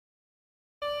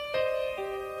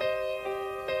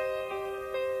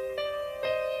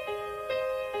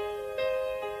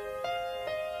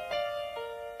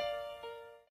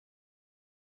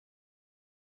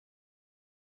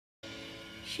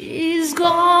She's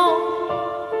gone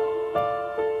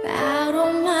out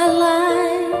of my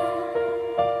life.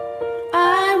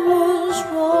 I was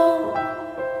wrong,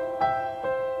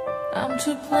 I'm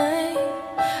to blame.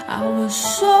 I was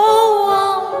so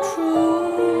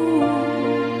untrue.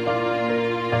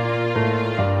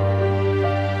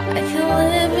 I can't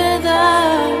live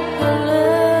without her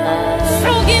love.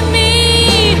 Forgive me.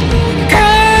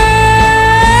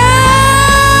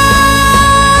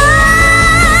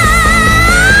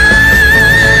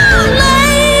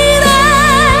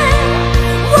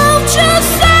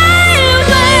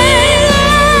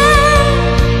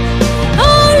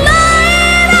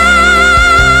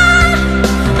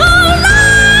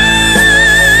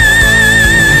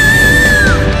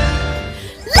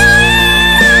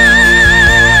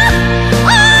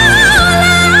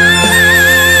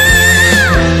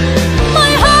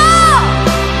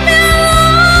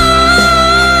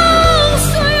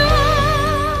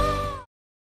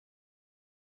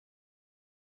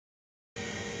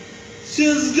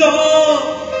 She's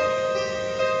gone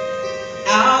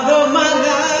out of my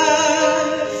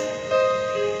life.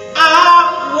 I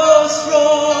was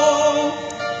wrong,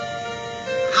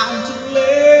 I'm to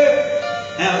blame.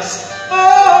 As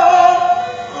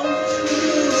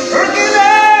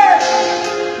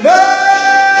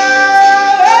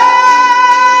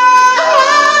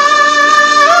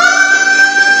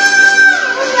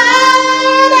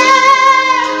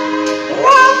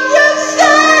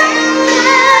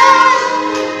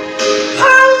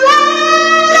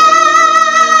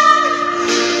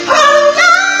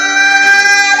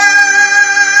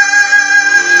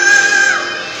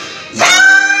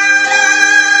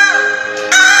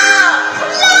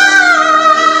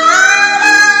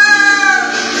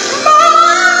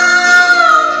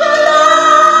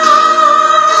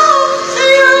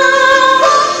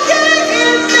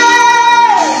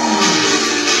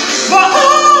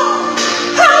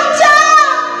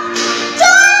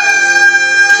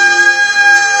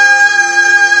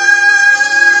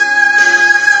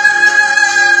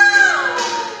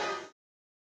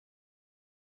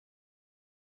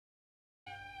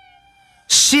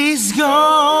she's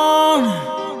gone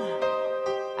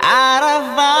out of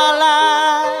my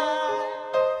life.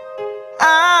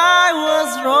 I was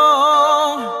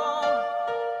wrong,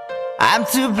 I'm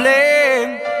to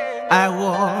blame. I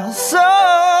was so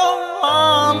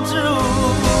untrue.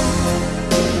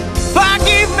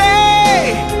 Forgive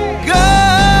me, God.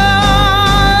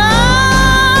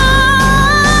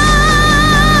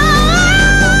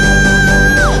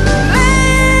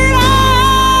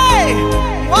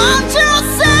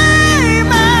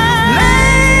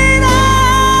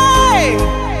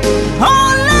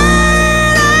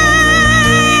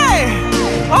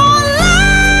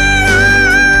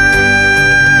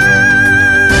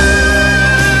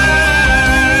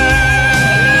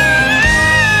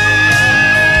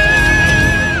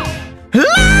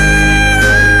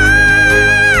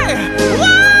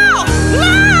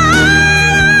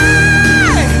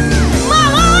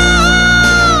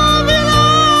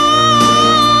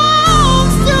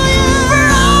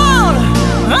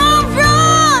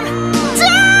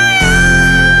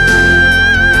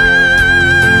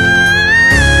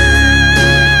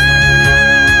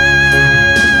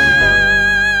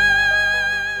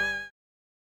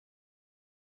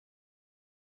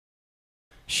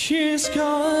 She's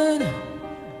gone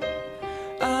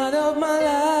out of my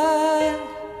life.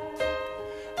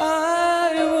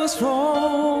 I was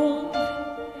wrong,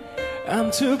 I'm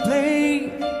to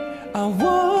blame. I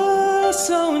was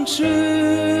so untrue.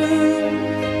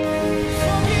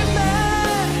 Forgive me,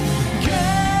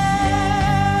 girl.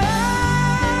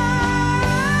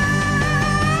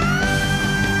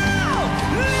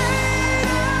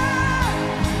 Later,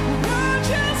 won't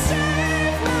you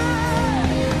save me?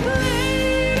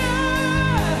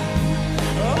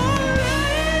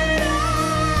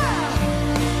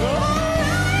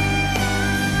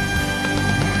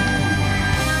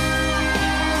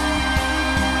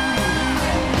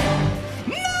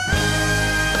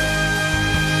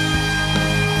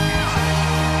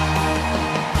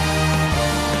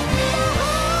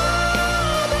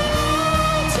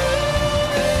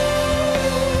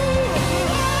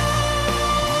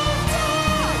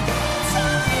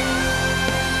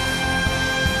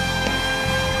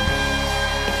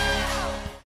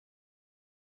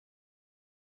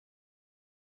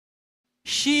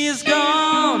 She's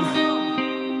gone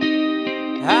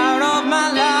out of my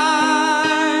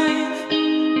life.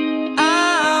 I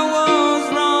was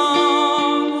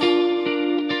wrong,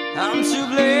 I'm to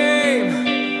blame.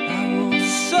 I was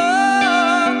so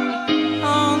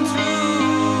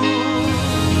untrue.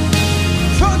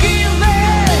 Forgive me,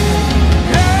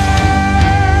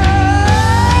 girl.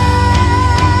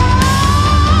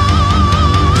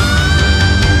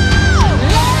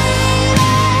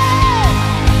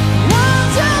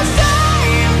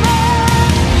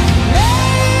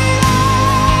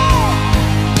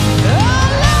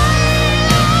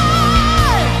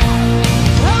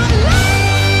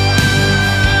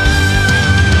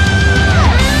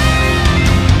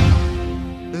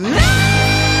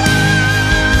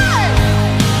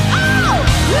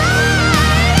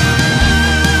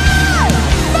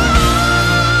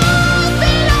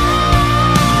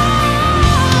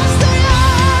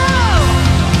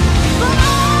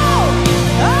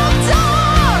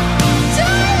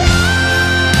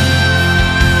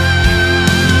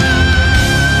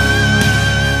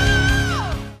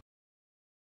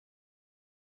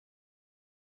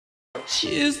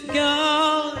 She's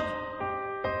gone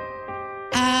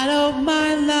out of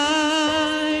my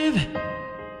life.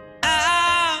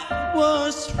 I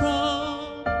was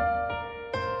wrong.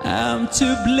 I'm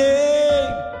to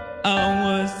blame. I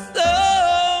was so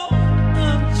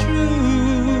untrue.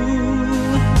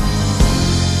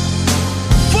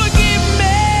 Forgive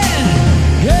me.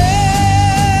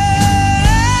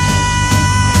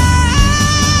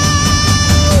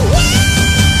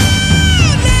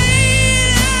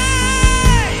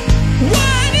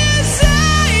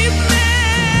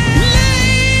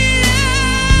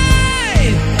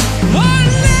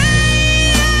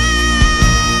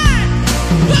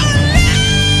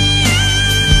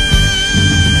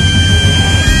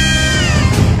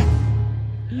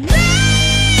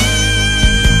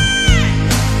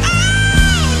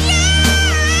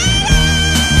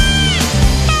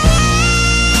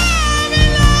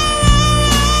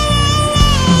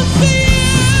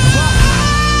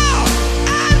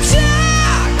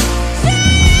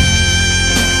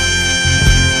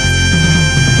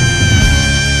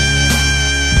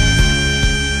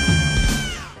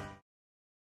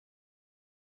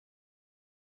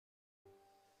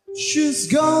 She's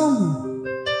gone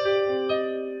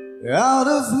out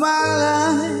of my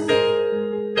life.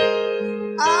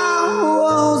 I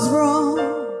was wrong.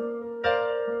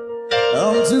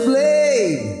 I'm to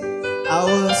blame. I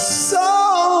was so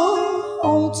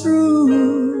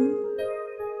untrue.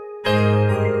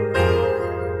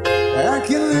 I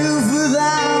can live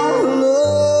without love.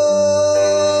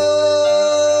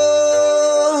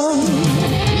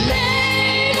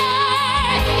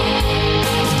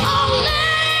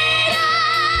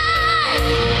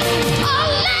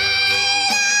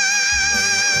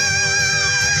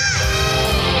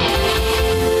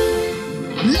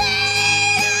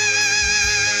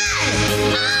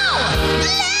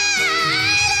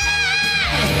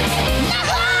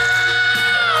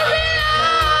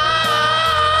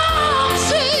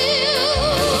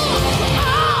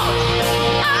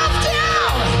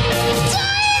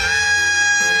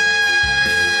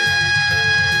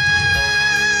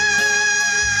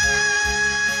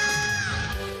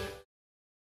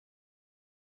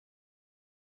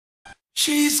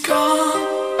 She's gone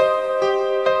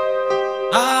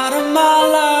out of my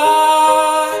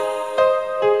life.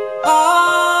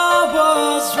 I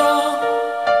was wrong.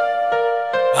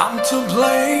 I'm to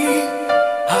blame.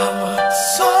 I was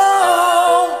so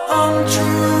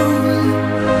untrue.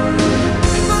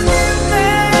 Forgive me.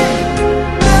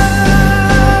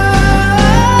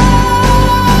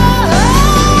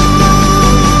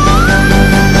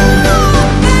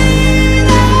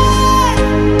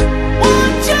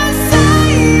 Won't you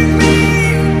save me?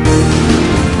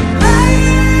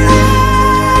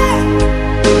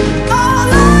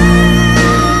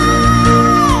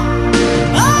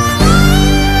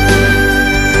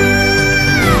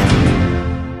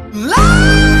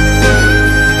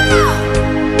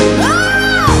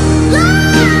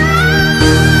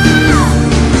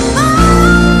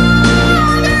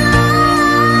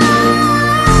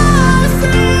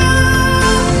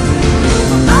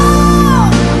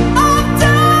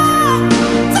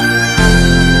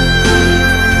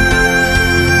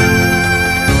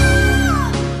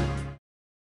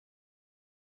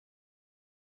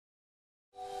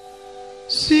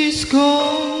 She's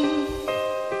gone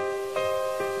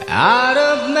out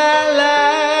of my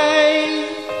life.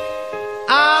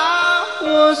 I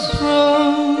was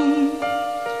wrong.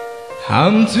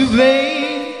 I'm to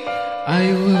blame.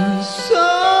 I was so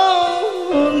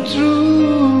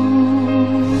untrue.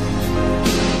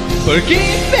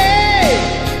 Forgive me.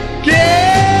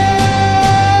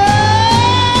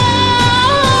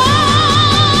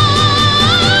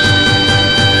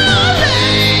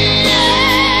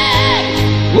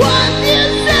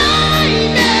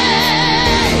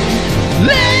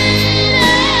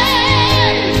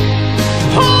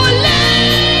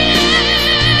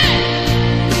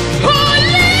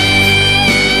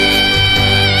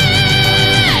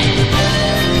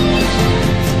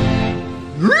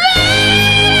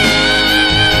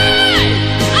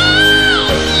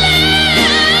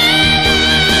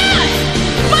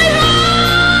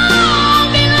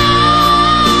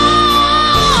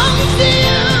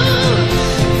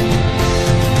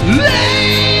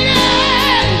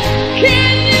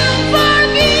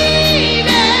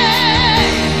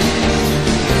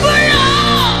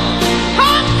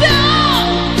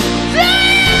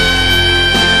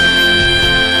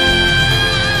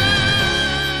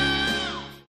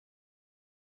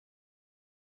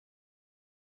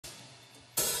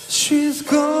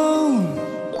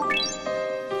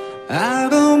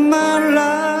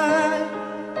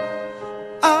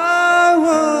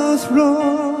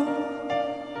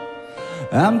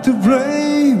 I'm to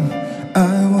blame.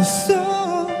 I was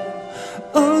so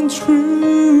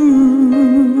untrue.